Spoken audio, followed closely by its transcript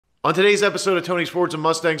On today's episode of Tony's Fords and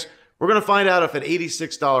Mustangs, we're going to find out if an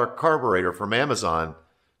 $86 carburetor from Amazon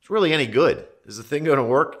is really any good. Is the thing going to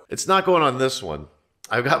work? It's not going on this one.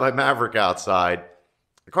 I've got my Maverick outside.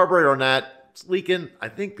 The carburetor on that, it's leaking. I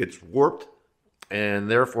think it's warped,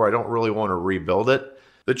 and therefore I don't really want to rebuild it.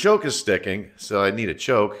 The choke is sticking, so I need a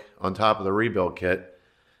choke on top of the rebuild kit.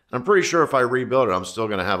 I'm pretty sure if I rebuild it, I'm still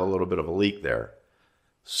going to have a little bit of a leak there.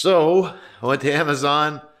 So I went to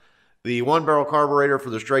Amazon. The one-barrel carburetor for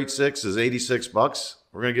the straight six is 86 bucks.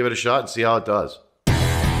 We're going to give it a shot and see how it does.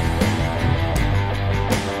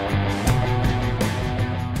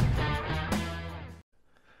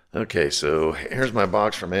 Okay, so here's my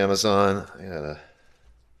box from Amazon.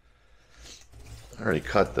 I already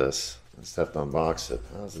cut this. Let's have to unbox it.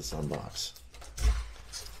 How's this unbox?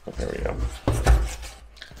 Oh, there we go.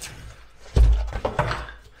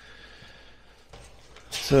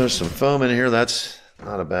 So there's some foam in here. That's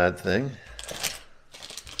not a bad thing.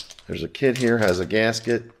 There's a kit here, has a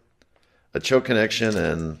gasket, a choke connection,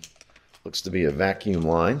 and looks to be a vacuum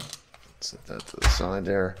line. Set that to the side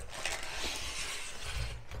there.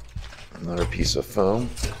 Another piece of foam.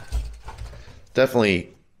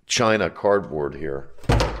 Definitely China cardboard here.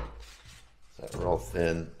 That real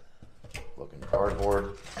thin looking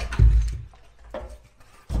cardboard.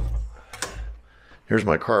 Here's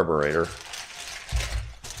my carburetor.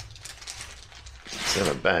 It's in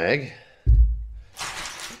a bag.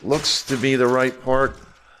 Looks to be the right part.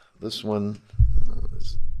 This one,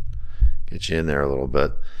 get you in there a little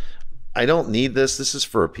bit. I don't need this. This is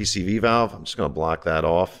for a PCV valve. I'm just going to block that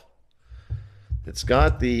off. It's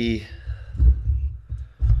got the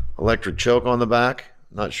electric choke on the back.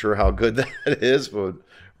 Not sure how good that is, but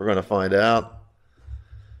we're going to find out.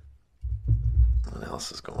 What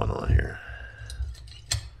else is going on here?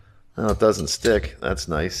 Oh, it doesn't stick. That's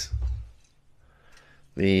nice.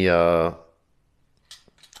 The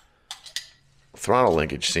throttle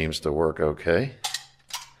linkage seems to work okay.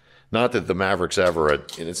 Not that the Maverick's ever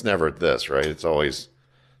at, and it's never at this, right? It's always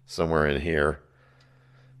somewhere in here.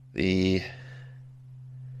 The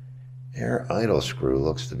air idle screw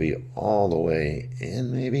looks to be all the way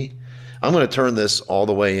in, maybe. I'm going to turn this all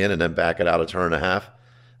the way in and then back it out a turn and a half.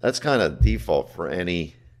 That's kind of default for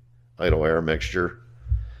any idle air mixture.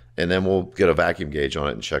 And then we'll get a vacuum gauge on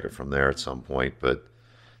it and check it from there at some point. But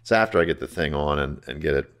it's after I get the thing on and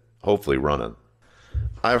get it hopefully running.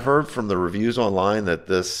 I've heard from the reviews online that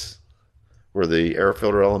this, where the air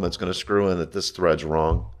filter element's going to screw in, that this thread's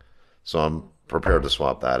wrong. So I'm prepared to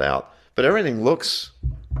swap that out. But everything looks,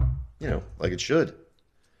 you know, like it should.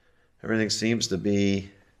 Everything seems to be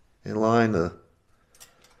in line. The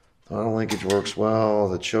throttle linkage works well.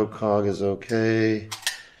 The choke cog is okay.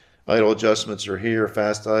 Idle adjustments are here.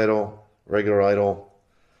 Fast idle, regular idle.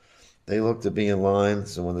 They look to be in line.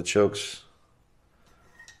 So when the choke's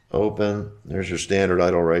open, there's your standard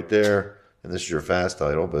idle right there. And this is your fast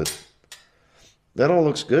idle, but that all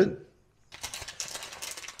looks good.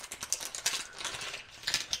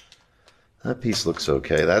 That piece looks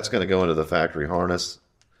okay. That's going to go into the factory harness.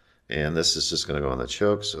 And this is just going to go on the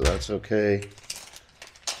choke, so that's okay.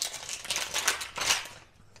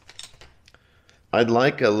 I'd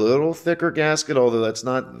like a little thicker gasket, although that's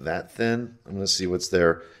not that thin. I'm going to see what's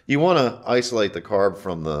there. You want to isolate the carb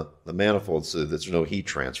from the manifold so that there's no heat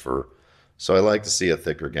transfer. So I like to see a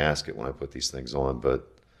thicker gasket when I put these things on, but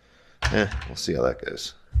we'll see how that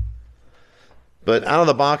goes. But out of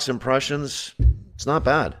the box impressions, it's not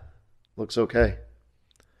bad. Looks okay.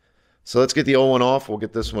 So let's get the old one off. We'll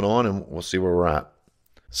get this one on and we'll see where we're at.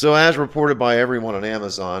 So as reported by everyone on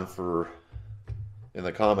Amazon in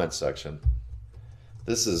the comments section,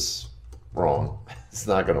 this is wrong. It's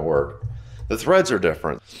not going to work. The threads are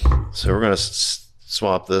different. So we're going to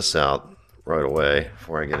swap this out right away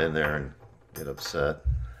before I get in there and get upset.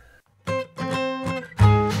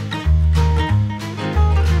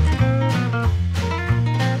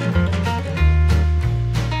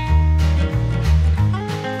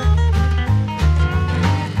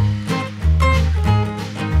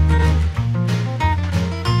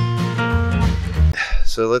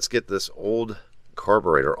 So let's get this old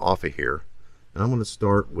carburetor off of here. And I'm going to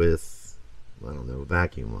start with, I don't know,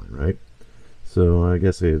 vacuum line, right? So I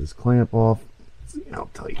guess I get this clamp off. Let's see how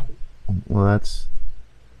tight. Well, that's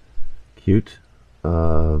cute.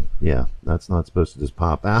 Yeah, that's not supposed to just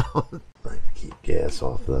pop out. I can keep gas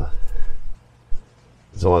off the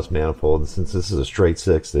exhaust manifold. And since this is a straight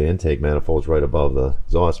six, the intake manifold's right above the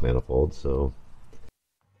exhaust manifold, so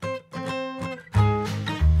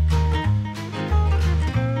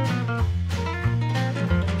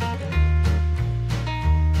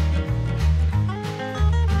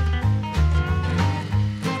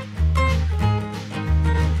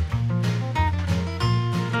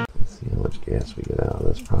gas we get out of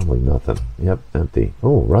this? Probably nothing. Yep, empty.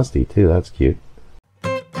 Oh, rusty too. That's cute.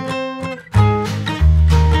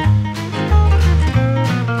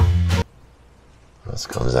 This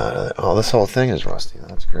comes out of it. Oh, this whole thing is rusty.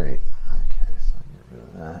 That's great. Okay, so get rid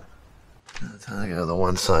of that. I got the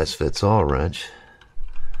one size fits all wrench.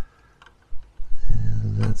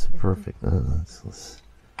 And that's perfect.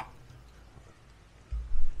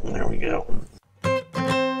 There we go.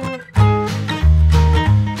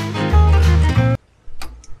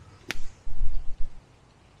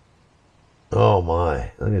 Oh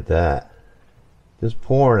my, look at that. Just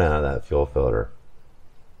pouring out of that fuel filter.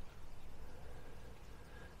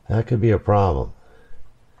 That could be a problem.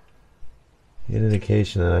 An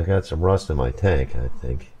indication that I've got some rust in my tank, I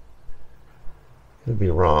think. Could be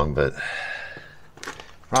wrong, but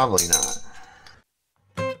probably not.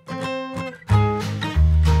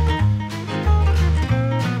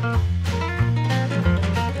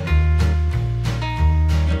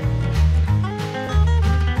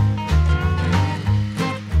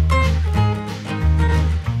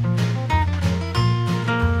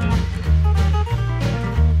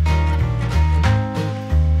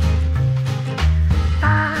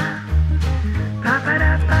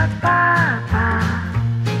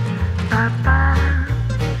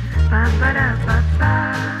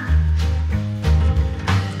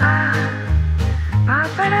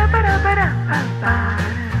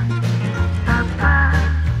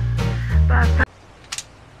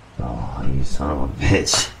 Oh, you son of a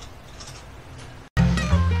bitch.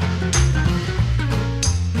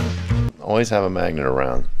 Always have a magnet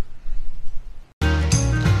around.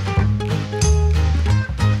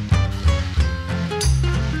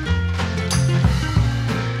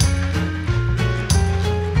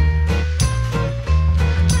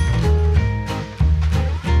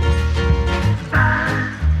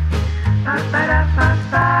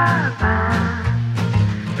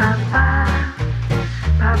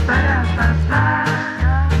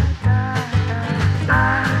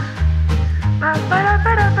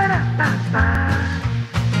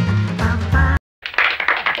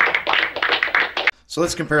 So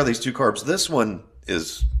let's compare these two carbs. This one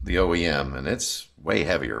is the OEM, and it's way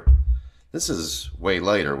heavier. This is way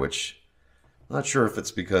lighter, which I'm not sure if it's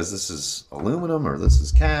because this is aluminum or this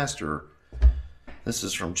is cast or this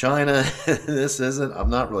is from China. This isn't. I'm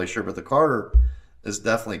not really sure, but the Carter has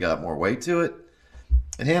definitely got more weight to it.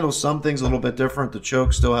 It handles some things a little bit different. The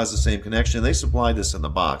choke still has the same connection. They supplied this in the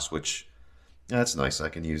box, which that's nice. I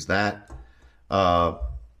can use that.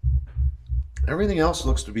 Everything else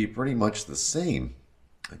looks to be pretty much the same.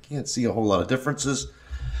 I can't see a whole lot of differences.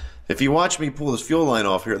 If you watch me pull this fuel line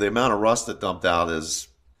off here, the amount of rust that dumped out is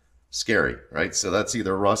scary, right? So that's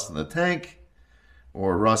either rust in the tank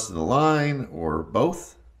or rust in the line or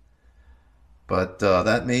both. But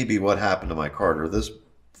that may be what happened to my Carter. This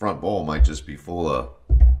front bowl might just be full of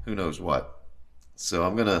who knows what. So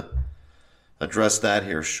I'm going to address that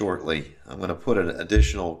here shortly. I'm going to put an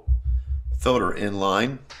additional filter in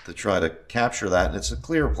line to try to capture that. And it's a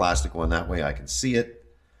clear plastic one. That way I can see it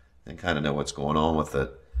and kind of know what's going on with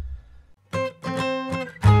it.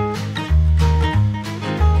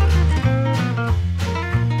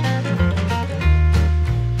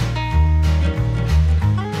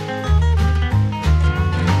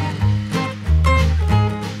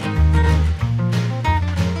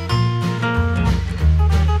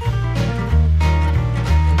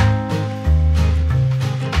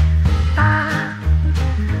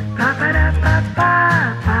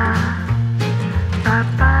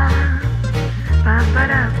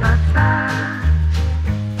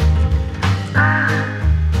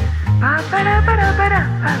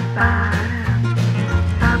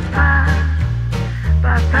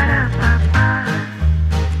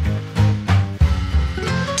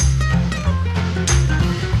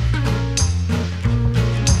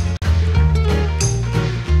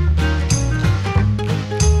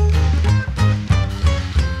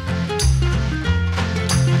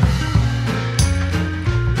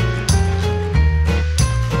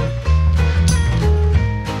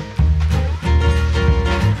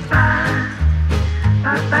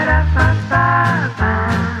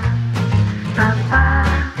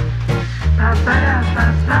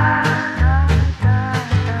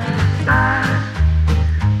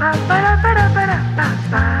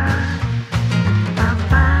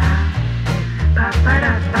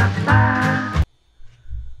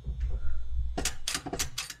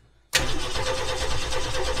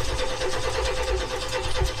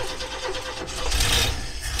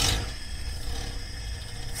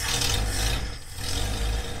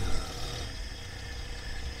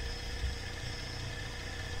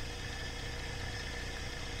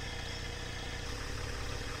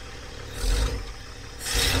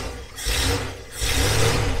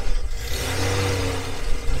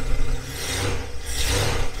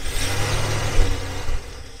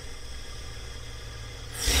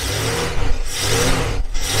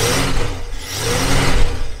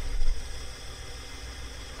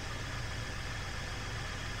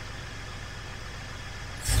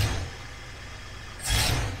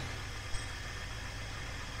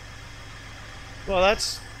 Well,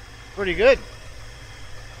 that's pretty good.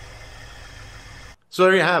 So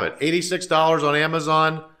there you have it. $86 on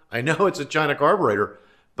Amazon. I know it's a China carburetor,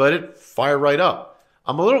 but it fired right up.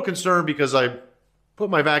 I'm a little concerned because I put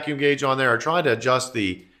my vacuum gauge on there. I tried to adjust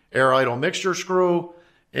the air idle mixture screw,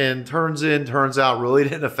 and turns out really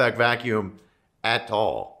didn't affect vacuum at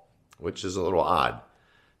all, which is a little odd.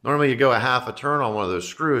 Normally you go a half a turn on one of those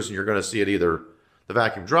screws and you're going to see it either the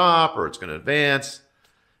vacuum drop or it's going to advance,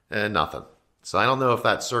 and nothing. So I don't know if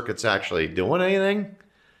that circuit's actually doing anything.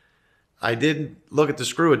 I did look at the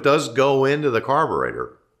screw. It does go into the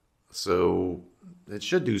carburetor, so it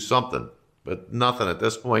should do something, but nothing at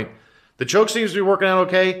this point. The choke seems to be working out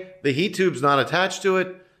okay. The heat tube's not attached to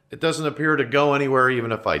it. It doesn't appear to go anywhere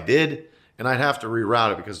even if I did, and I'd have to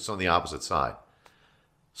reroute it because it's on the opposite side.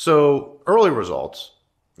 So early results,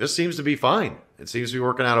 this seems to be fine. It seems to be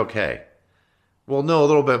working out okay. We'll know a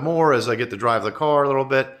little bit more as I get to drive the car a little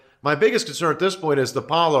bit. My biggest concern at this point is the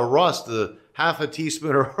pile of rust, the half a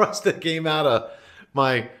teaspoon of rust that came out of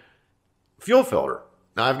my fuel filter.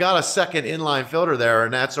 Now, I've got a second inline filter there,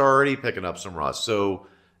 and that's already picking up some rust. So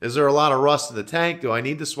is there a lot of rust in the tank? Do I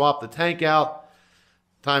need to swap the tank out?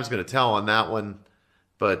 Time's going to tell on that one,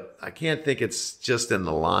 but I can't think it's just in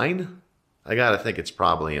the line. I got to think it's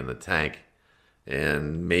probably in the tank.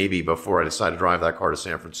 And maybe before I decide to drive that car to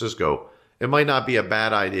San Francisco, it might not be a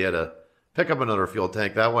bad idea to pick up another fuel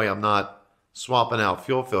tank. That way I'm not swapping out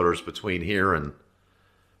fuel filters between here and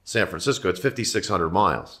San Francisco. It's 5,600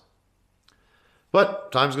 miles.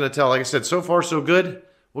 But time's going to tell. Like I said, so far so good.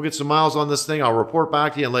 We'll get some miles on this thing. I'll report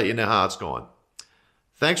back to you and let you know how it's going.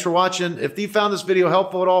 Thanks for watching. If you found this video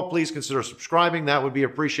helpful at all, please consider subscribing. That would be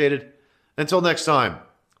appreciated. Until next time,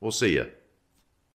 we'll see you.